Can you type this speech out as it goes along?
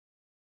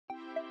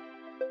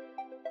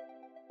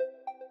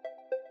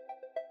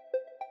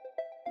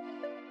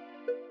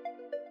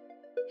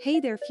Hey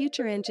there,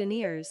 future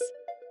engineers!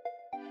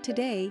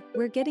 Today,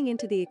 we're getting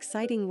into the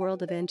exciting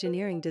world of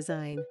engineering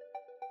design.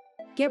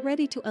 Get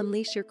ready to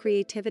unleash your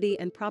creativity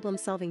and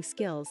problem-solving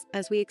skills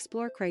as we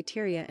explore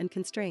criteria and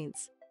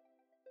constraints.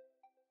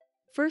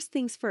 First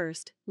things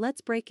first,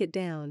 let's break it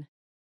down.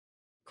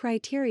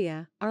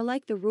 Criteria are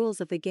like the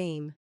rules of the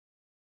game.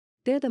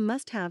 They're the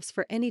must-haves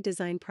for any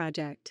design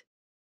project.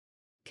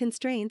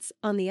 Constraints,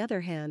 on the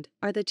other hand,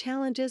 are the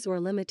challenges or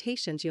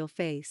limitations you'll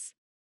face.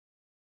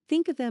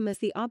 Think of them as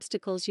the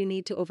obstacles you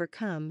need to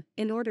overcome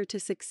in order to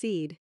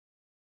succeed.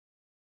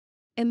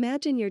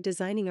 Imagine you're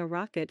designing a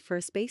rocket for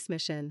a space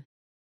mission.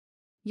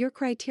 Your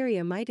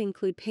criteria might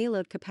include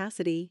payload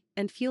capacity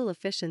and fuel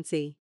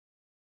efficiency.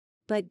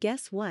 But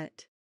guess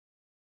what?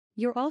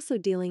 You're also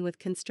dealing with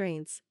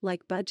constraints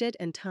like budget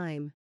and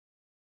time.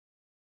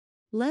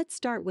 Let's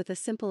start with a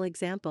simple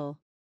example.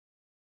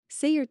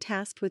 Say you're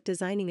tasked with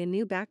designing a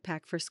new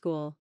backpack for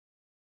school.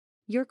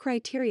 Your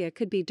criteria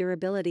could be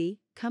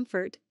durability,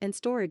 comfort, and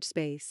storage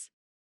space.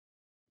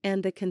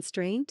 And the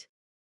constraint?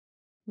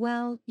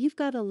 Well, you've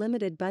got a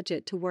limited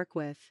budget to work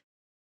with.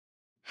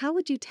 How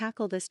would you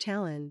tackle this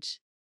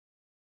challenge?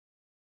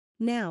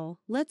 Now,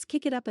 let's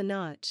kick it up a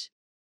notch.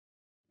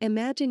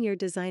 Imagine you're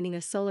designing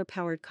a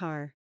solar-powered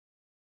car.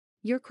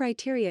 Your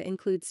criteria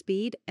include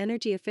speed,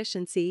 energy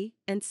efficiency,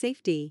 and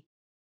safety.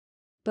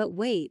 But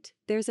wait,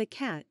 there's a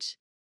catch.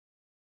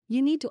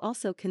 You need to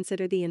also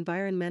consider the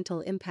environmental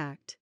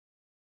impact.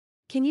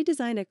 Can you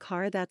design a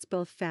car that's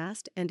both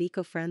fast and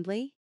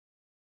eco-friendly?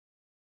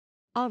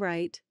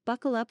 Alright,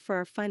 buckle up for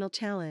our final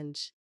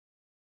challenge.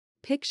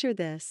 Picture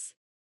this.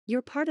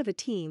 You're part of a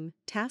team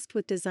tasked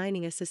with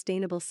designing a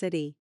sustainable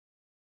city.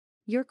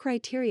 Your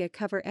criteria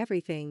cover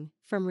everything,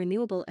 from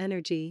renewable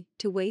energy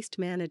to waste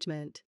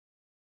management.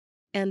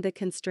 And the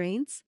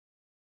constraints?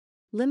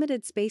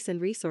 Limited space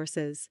and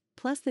resources,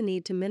 plus the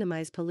need to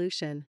minimize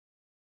pollution.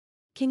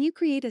 Can you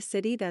create a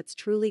city that's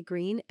truly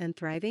green and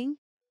thriving?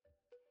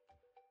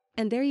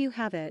 And there you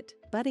have it,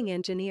 budding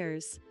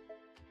engineers.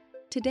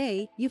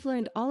 Today, you've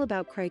learned all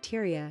about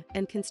criteria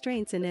and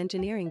constraints in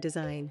engineering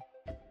design.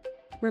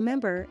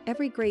 Remember,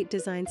 every great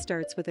design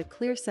starts with a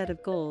clear set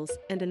of goals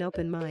and an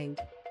open mind.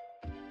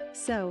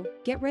 So,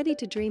 get ready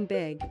to dream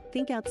big,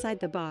 think outside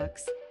the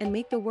box, and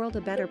make the world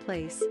a better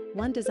place,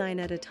 one design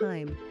at a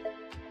time.